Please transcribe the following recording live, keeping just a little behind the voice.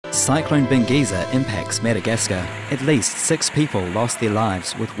Cyclone Bingiza impacts Madagascar. At least 6 people lost their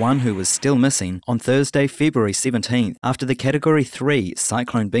lives, with one who was still missing, on Thursday, February 17th, after the Category 3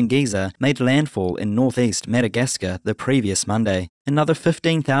 Cyclone Bingiza made landfall in northeast Madagascar the previous Monday. Another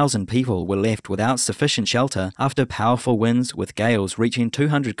 15,000 people were left without sufficient shelter after powerful winds with gales reaching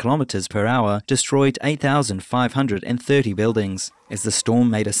 200 kilometers per hour destroyed 8,530 buildings. As the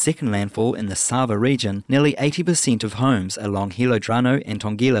storm made a second landfall in the Sava region, nearly 80% of homes along Hilodrano and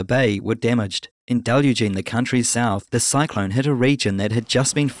Tongila Bay were damaged. In deluging the country's south, the cyclone hit a region that had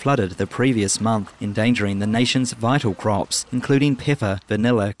just been flooded the previous month, endangering the nation's vital crops, including pepper,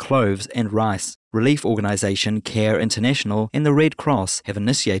 vanilla, cloves and rice. Relief organisation Care International and the Red Cross have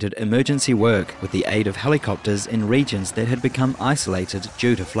initiated emergency work with the aid of helicopters in regions that had become isolated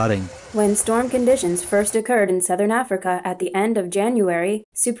due to flooding. When storm conditions first occurred in southern Africa at the end of January,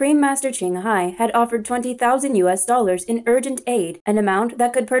 Supreme Master Ching Hai had offered $20,000 in urgent aid, an amount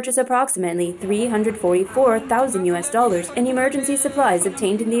that could purchase approximately $344,000 in emergency supplies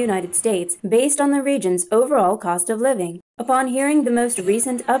obtained in the United States, based on the region's overall cost of living. Upon hearing the most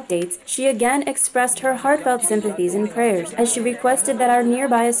recent updates, she again expressed her heartfelt sympathies and prayers as she requested that our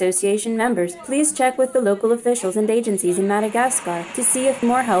nearby association members please check with the local officials and agencies in Madagascar to see if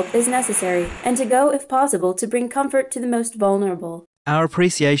more help is necessary, and to go, if possible, to bring comfort to the most vulnerable. Our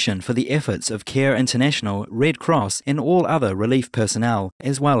appreciation for the efforts of Care International, Red Cross and all other relief personnel,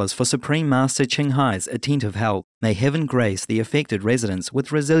 as well as for Supreme Master Ching Hai's attentive help. May heaven grace the affected residents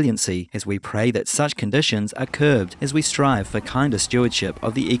with resiliency as we pray that such conditions are curbed as we strive for kinder stewardship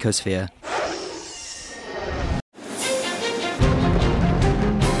of the ecosphere.